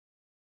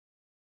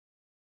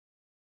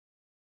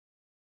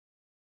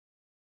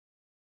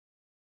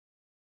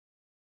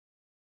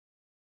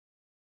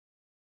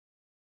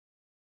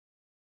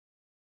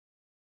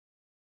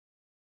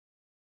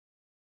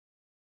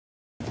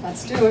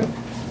Let's do it.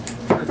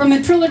 From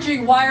the trilogy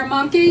Wire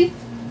Monkey,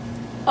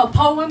 a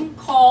poem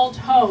called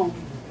Home,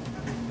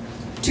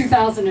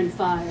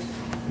 2005.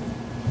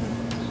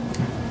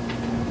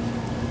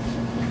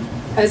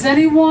 Has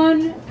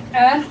anyone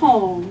at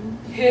home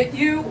hit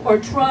you or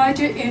tried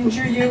to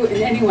injure you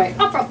in any way?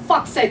 Oh, for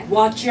fuck's sake,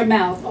 watch your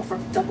mouth. Oh, for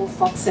double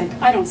fuck's sake,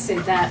 I don't say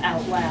that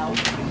out loud.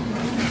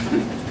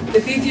 The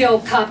beefy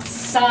old cop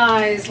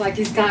sighs like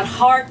he's got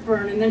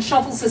heartburn and then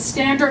shuffles his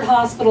standard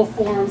hospital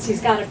forms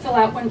he's got to fill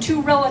out when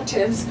two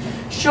relatives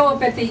show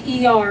up at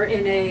the ER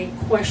in a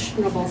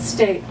questionable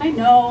state. I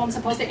know I'm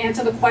supposed to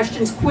answer the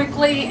questions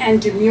quickly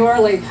and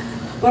demurely,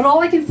 but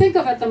all I can think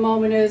of at the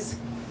moment is,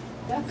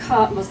 that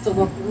cop must have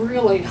looked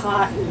really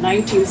hot in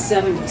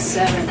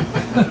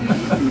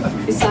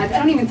 1977. Besides, I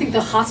don't even think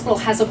the hospital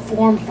has a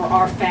form for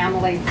our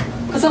family.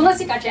 Because unless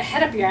you got your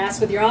head up your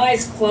ass with your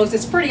eyes closed,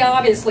 it's pretty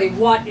obviously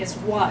what is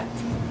what.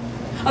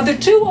 Of the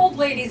two old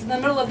ladies in the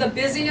middle of the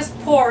busiest,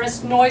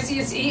 poorest,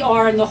 noisiest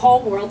ER in the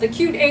whole world, the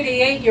cute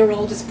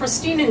 88-year-old is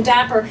pristine and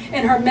dapper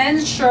in her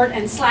men's shirt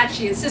and slacks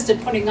she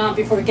insisted putting on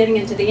before getting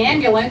into the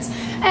ambulance,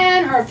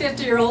 and her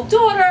 50-year-old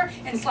daughter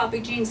in sloppy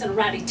jeans and a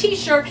ratty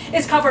t-shirt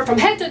is covered from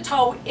head to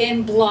toe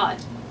in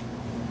blood.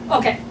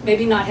 Okay,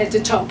 maybe not head to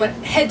toe, but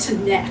head to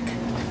neck.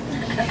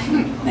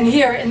 And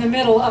here in the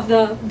middle of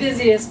the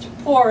busiest,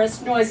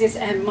 poorest, noisiest,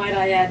 and might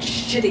I add,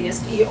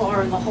 shittiest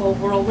ER in the whole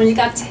world, when you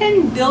got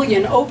 10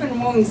 billion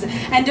open wounds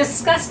and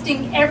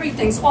disgusting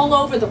everything's all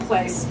over the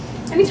place.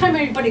 Anytime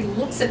anybody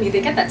looks at me,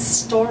 they get that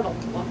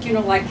startled look, you know,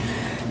 like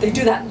they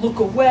do that look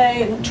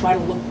away and then try to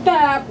look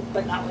back,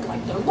 but not look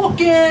like they're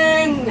looking.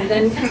 And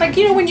then it's like,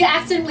 you know, when you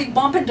accidentally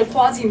bump into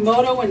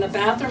Quasimodo in the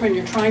bathroom and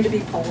you're trying to be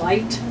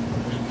polite.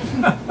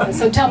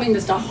 So tell me,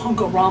 Mr.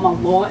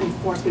 Hunkorama Law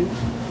Enforcement,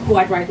 who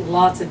I'd write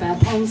lots of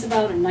bad poems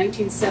about in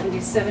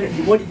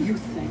 1977. What do you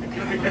think?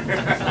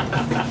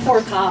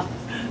 Poor cop.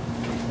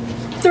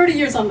 30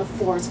 years on the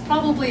force,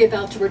 probably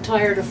about to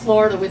retire to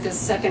Florida with his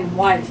second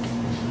wife.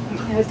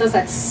 And it does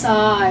that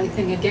sigh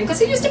thing again,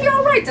 because it used to be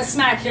all right to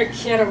smack your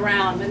kid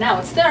around, but now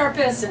it's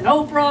therapists and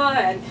Oprah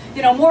and,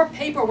 you know, more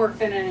paperwork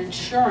than an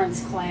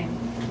insurance claim.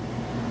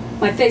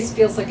 My face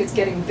feels like it's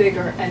getting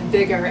bigger and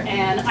bigger,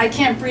 and I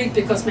can't breathe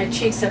because my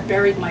cheeks have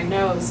buried my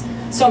nose.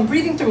 So I'm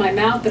breathing through my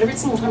mouth, but every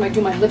single time I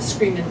do, my lips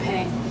scream in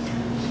pain.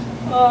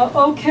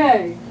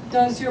 Okay,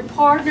 does your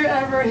partner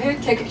ever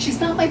hit kick? She's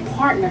not my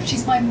partner,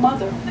 she's my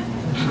mother.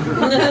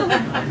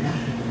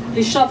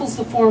 He shuffles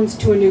the forms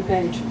to a new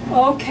page.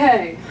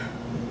 Okay,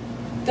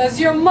 does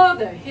your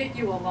mother hit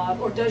you a lot,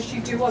 or does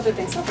she do other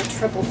things? Oh, for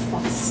triple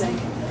fuck's sake.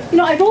 You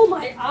know, I roll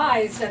my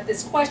eyes at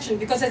this question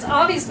because it's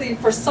obviously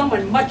for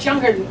someone much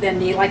younger than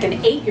me, like an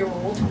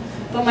 8-year-old.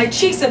 But my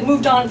cheeks have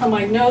moved on from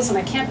my nose and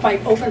I can't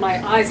quite open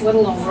my eyes, let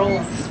alone roll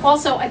them.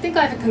 Also, I think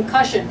I have a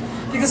concussion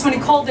because when he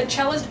called the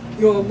cellist,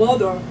 your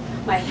mother,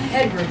 my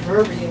head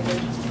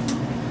reverberated.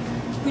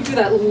 We do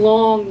that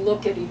long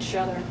look at each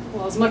other,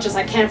 well, as much as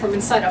I can from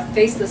inside a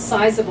face the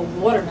size of a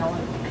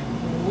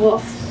watermelon.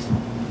 Woof.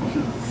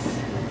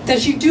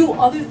 Does she do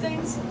other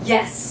things?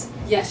 Yes.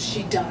 Yes,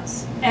 she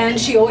does. And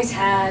she always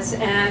has,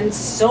 and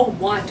so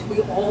what?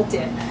 We all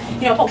did.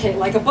 You know, okay,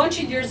 like a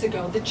bunch of years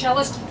ago, the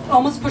cellist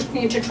almost pushed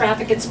me into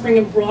traffic at Spring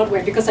and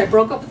Broadway because I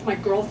broke up with my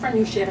girlfriend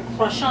who she had a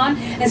crush on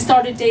and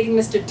started dating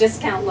Mr.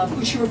 Discount Love,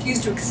 who she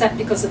refused to accept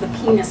because of the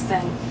penis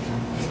thing.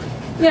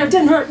 You know, it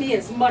didn't hurt me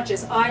as much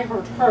as I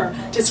hurt her,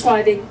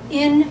 describing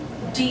in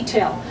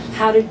detail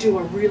how to do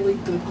a really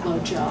good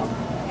blowjob.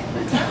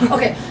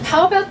 Okay,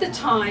 how about the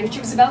time she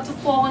was about to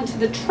fall into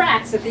the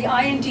tracks at the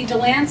IND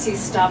Delancey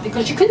stop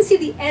because she couldn't see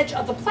the edge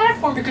of the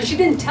platform because she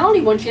didn't tell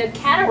anyone she had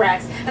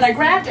cataracts, and I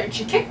grabbed her and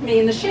she kicked me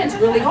in the shins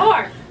really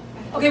hard.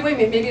 Okay, wait a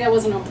minute, maybe that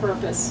wasn't on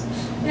purpose.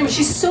 You know,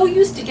 she's so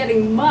used to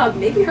getting mugged,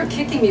 maybe her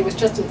kicking me was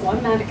just an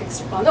automatic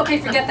response. Okay,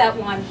 forget that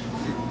one.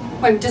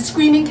 Wait, does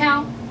screaming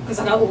count? Because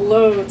I got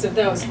loads of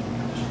those.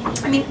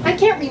 I mean, I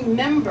can't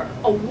remember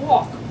a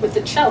walk with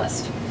the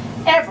cellist,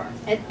 ever.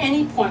 At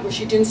any point where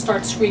she didn't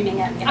start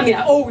screaming at me. I mean,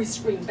 I always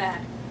screamed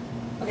back.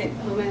 Okay,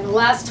 oh man, the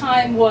last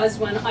time was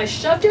when I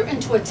shoved her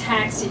into a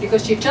taxi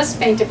because she had just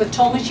fainted but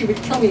told me she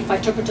would kill me if I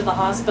took her to the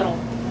hospital.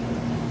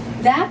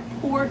 That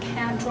poor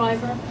cab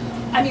driver,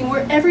 I mean,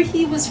 wherever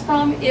he was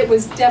from, it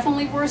was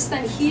definitely worse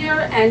than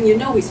here, and you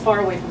know he's far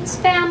away from his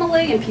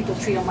family, and people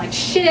treat him like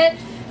shit,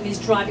 and he's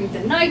driving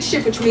the night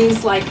shift, which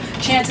means, like,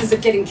 chances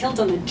of getting killed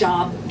on the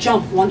job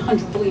jump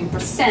 100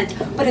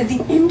 billion%, but at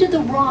the end of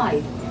the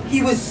ride,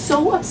 he was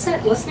so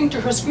upset listening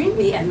to her scream at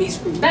me and me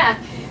scream back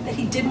that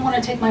he didn't want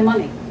to take my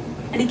money.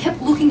 And he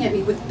kept looking at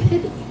me with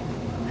pity.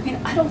 I mean,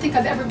 I don't think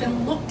I've ever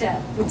been looked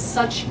at with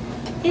such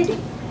pity.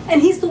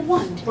 And he's the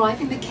one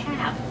driving the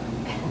cab.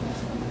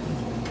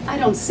 I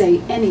don't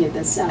say any of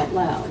this out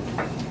loud.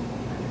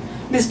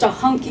 Mr.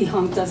 Hunky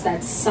Hunk does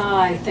that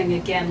sigh thing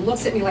again,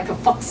 looks at me like, a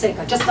fuck's sake,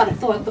 I just gotta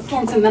fill out the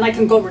forms and then I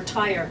can go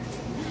retire.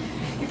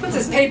 He puts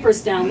his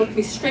papers down, looks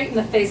me straight in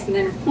the face, and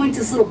then points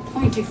his little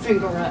pointy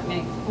finger at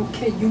me.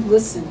 Okay, you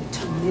listen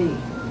to me.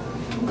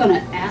 I'm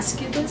gonna ask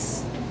you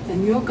this,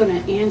 and you're gonna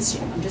answer,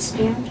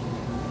 understand?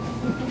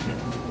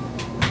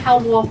 How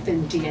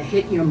often do you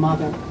hit your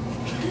mother?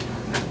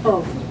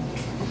 Oh.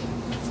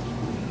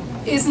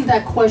 Isn't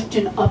that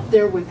question up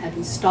there with have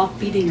you stopped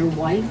beating your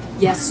wife?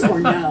 Yes or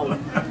no?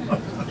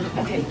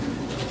 Okay.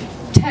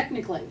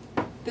 Technically,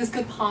 this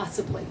could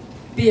possibly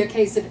be a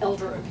case of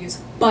elder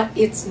abuse, but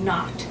it's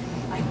not.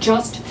 I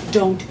just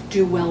don't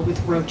do well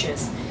with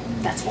roaches.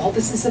 That's all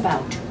this is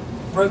about.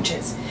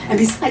 Roaches. And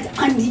besides,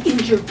 I'm the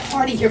injured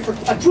party here for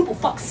quadruple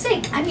fuck's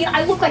sake. I mean,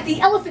 I look like the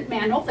elephant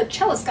man. All the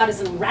cellist got is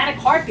an erratic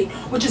heartbeat,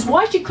 which is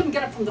why she couldn't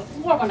get up from the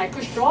floor when I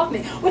pushed her off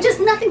me, which is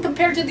nothing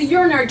compared to the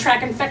urinary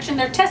tract infection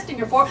they're testing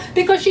her for,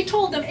 because she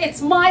told them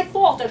it's my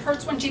fault it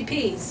hurts when she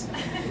pees.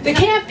 They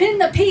can't pin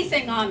the pee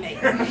thing on me.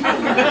 The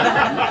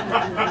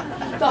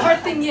heart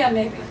thing, yeah,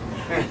 maybe.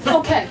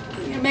 Okay.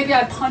 Maybe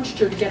I punched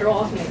her to get her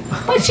off me.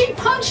 But she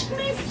punched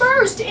me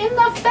first in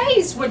the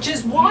face, which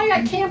is why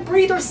I can't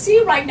breathe or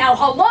see right now.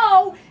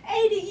 Hello?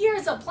 80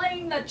 years of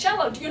playing the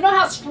cello. Do you know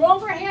how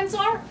strong her hands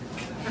are?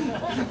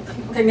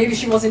 Okay, maybe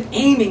she wasn't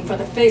aiming for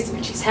the face. I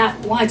mean, she's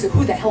half blind, so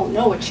who the hell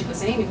knows what she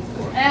was aiming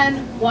for?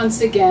 And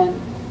once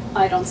again,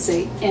 I don't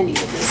say any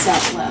of this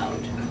out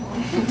loud.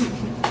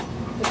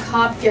 The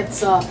cop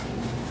gets up,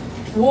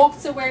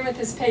 walks away with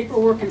his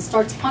paperwork, and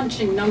starts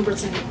punching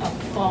numbers in a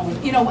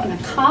phone. You know, when a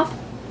cop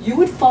you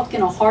would fuck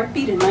in a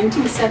heartbeat in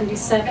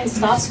 1977,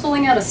 stops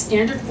filling out a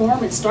standard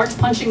form and starts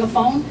punching a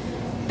phone?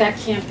 That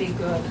can't be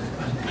good.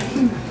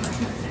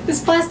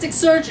 This plastic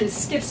surgeon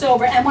skips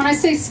over, and when I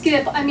say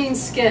skip, I mean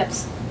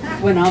skips.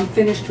 When I'm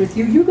finished with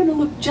you, you're gonna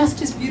look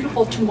just as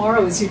beautiful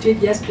tomorrow as you did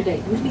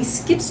yesterday. And then he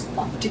skips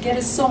up to get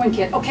his sewing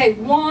kit. Okay,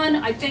 one,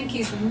 I think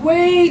he's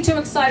way too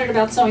excited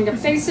about sewing up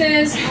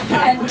faces,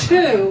 and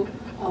two,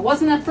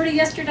 wasn't that pretty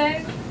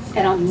yesterday?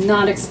 And I'm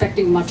not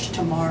expecting much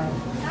tomorrow.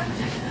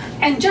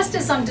 And just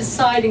as I'm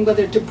deciding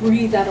whether to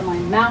breathe out of my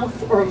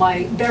mouth or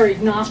my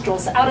buried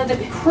nostrils, out of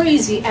the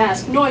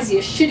crazy-ass,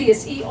 noisiest,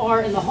 shittiest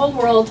ER in the whole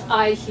world,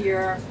 I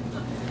hear,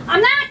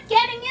 "I'm not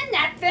getting in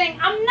that thing!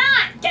 I'm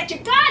not! Get your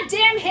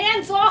goddamn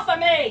hands off of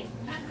me!"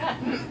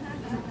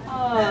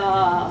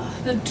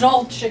 The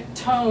dulcet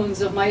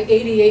tones of my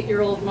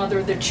 88-year-old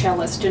mother, the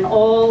cellist, in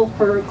all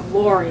her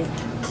glory,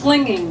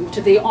 clinging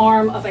to the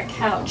arm of a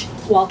couch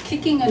while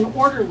kicking an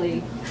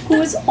orderly who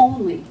is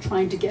only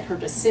trying to get her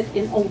to sit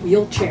in a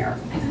wheelchair.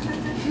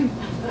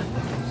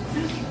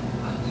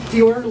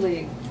 The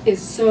orderly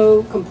is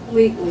so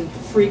completely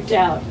freaked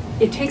out.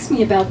 It takes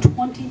me about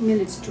 20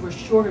 minutes to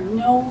assure him,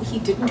 no, he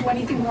didn't do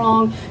anything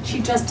wrong. She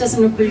just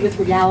doesn't agree with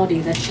reality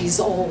that she's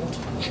old.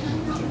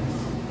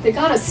 They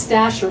gotta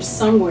stash her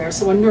somewhere,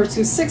 so a nurse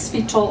who's 6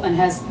 feet tall and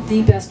has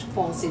the best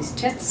falsies,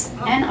 tits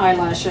and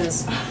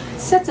eyelashes,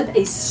 sets up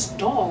a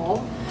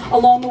stall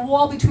along the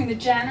wall between the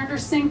janitor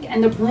sink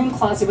and the broom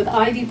closet with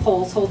ivy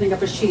poles holding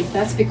up a sheet.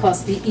 That's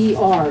because the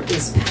ER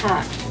is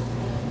packed.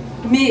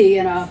 Me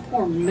and a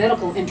poor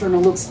medical intern who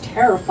looks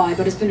terrified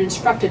but has been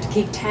instructed to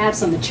keep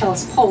tabs on the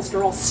cellist's pulse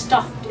are all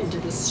stuffed into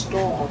this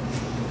stall.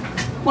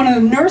 One of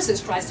the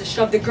nurses tries to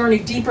shove the gurney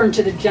deeper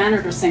into the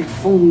janitor sink.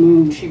 "Full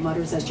moon," she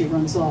mutters as she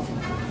runs off.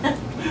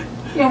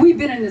 You know, we've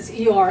been in this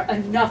ER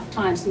enough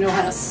times to know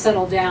how to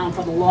settle down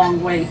for the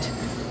long wait.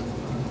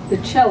 The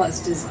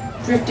cellist is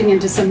drifting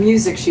into some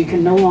music she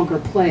can no longer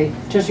play.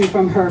 Judging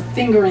from her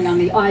fingering on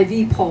the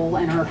IV pole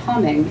and her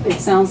humming,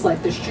 it sounds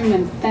like the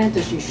Schumann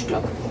Fantasy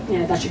Stück.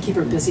 Yeah, that should keep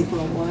her busy for a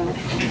while.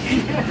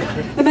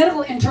 The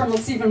medical intern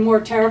looks even more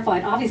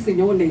terrified. Obviously,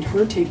 no one made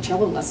her take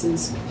cello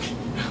lessons.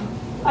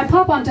 I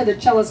pop onto the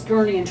cellist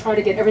gurney and try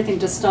to get everything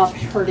to stop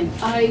hurting.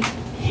 I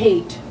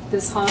hate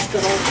this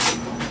hospital.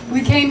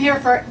 We came here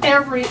for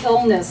every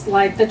illness,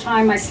 like the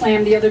time I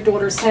slammed the other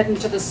daughter's head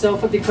into the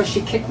sofa because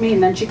she kicked me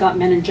and then she got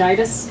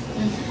meningitis.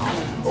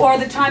 Or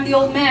the time the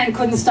old man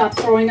couldn't stop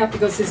throwing up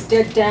because his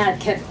dead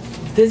dad kept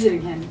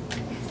visiting him.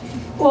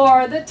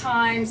 Or the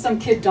time some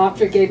kid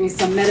doctor gave me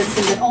some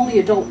medicine that only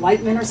adult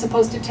white men are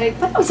supposed to take,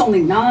 but I was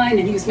only 9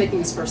 and he was making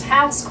his first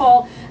house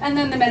call, and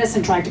then the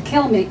medicine tried to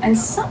kill me, and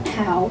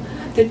somehow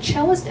the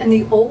cellist and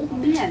the old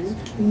men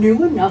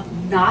knew enough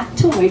not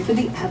to wait for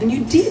the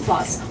Avenue D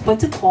bus, but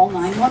to call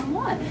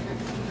 911.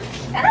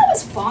 And I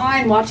was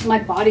fine watching my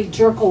body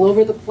jerk all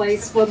over the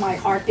place when my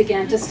heart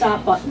began to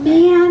stop, but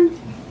man,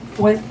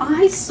 when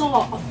I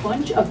saw a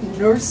bunch of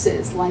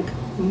nurses like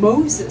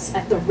Moses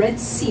at the Red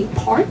Sea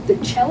part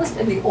the cellist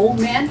and the old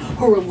man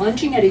who were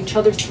lunging at each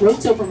other's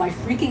throats over my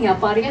freaking out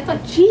body, I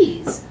thought,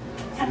 geez,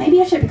 yeah,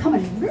 maybe I should become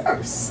a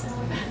nurse,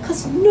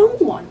 because no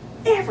one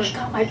ever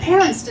got my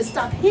parents to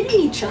stop hitting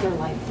each other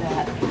like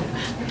that.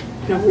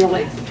 No,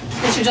 really.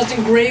 They should just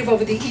engrave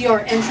over the ER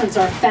entrance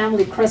our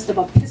family crest of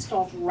a pissed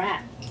off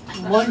rat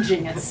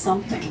lunging at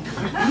something.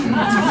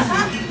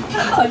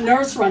 A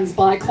nurse runs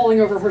by, calling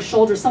over her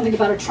shoulder something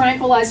about a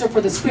tranquilizer for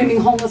the screaming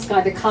homeless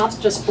guy the cops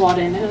just brought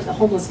in. The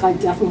homeless guy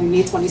definitely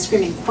needs one. He's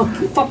screaming, "Fuck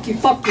you, fuck you,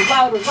 fuck you,"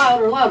 louder,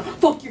 louder, louder.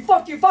 "Fuck you,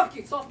 fuck you, fuck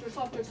you," softer,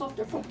 softer,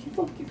 softer. "Fuck you,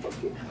 fuck you, fuck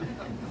you."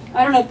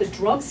 I don't know if the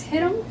drugs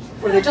hit him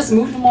or they just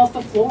moved him off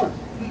the floor.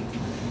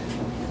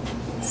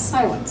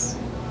 Silence.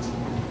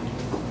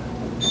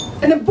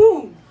 And then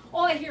boom!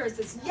 All I I hear is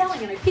this yelling,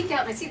 and I peek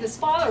out and I see this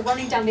father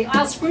running down the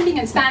aisle screaming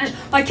in Spanish,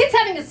 "My kid's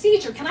having a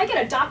seizure, can I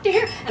get a doctor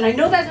here?" And I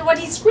know that's what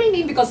he's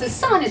screaming because his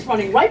son is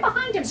running right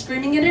behind him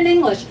screaming it in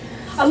English.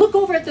 I look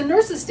over at the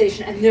nurse's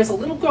station, and there's a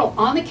little girl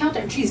on the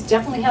counter, and she's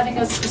definitely having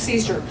a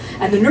seizure.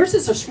 And the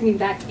nurses are screaming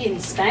back in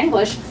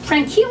Spanglish,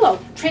 "Tranquilo,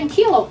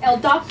 tranquilo, el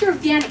doctor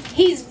viene,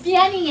 he's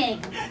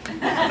viening."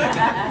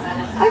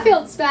 I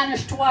failed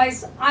Spanish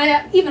twice.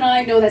 Even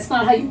I know that's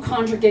not how you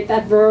conjugate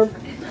that verb.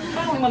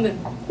 Finally, when the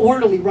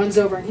orderly runs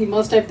over, and he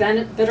must have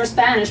better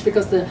Spanish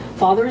because the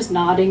father is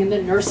nodding and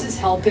the nurse is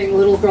helping the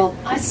little girl.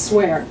 I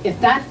swear,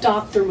 if that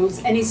doctor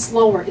moves any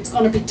slower, it's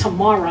going to be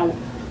tomorrow.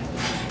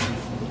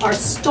 Our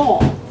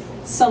stall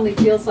suddenly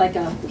feels like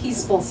a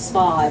peaceful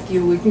spa if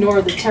you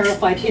ignore the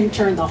terrified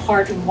intern, the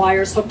heart and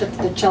wires hooked up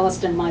to the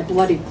cellist, and my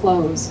bloody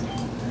clothes.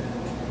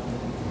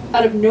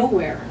 Out of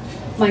nowhere,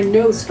 my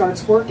nose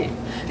starts working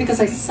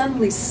because I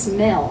suddenly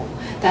smell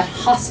that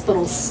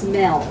hospital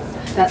smell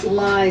that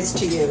lies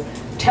to you,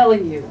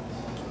 telling you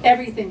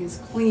everything is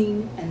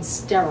clean and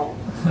sterile.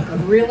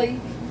 But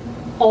really,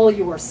 all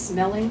you are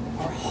smelling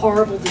are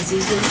horrible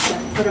diseases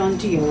that put on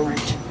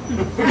deodorant.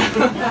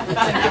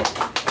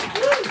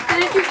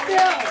 Thank you,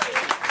 Phil.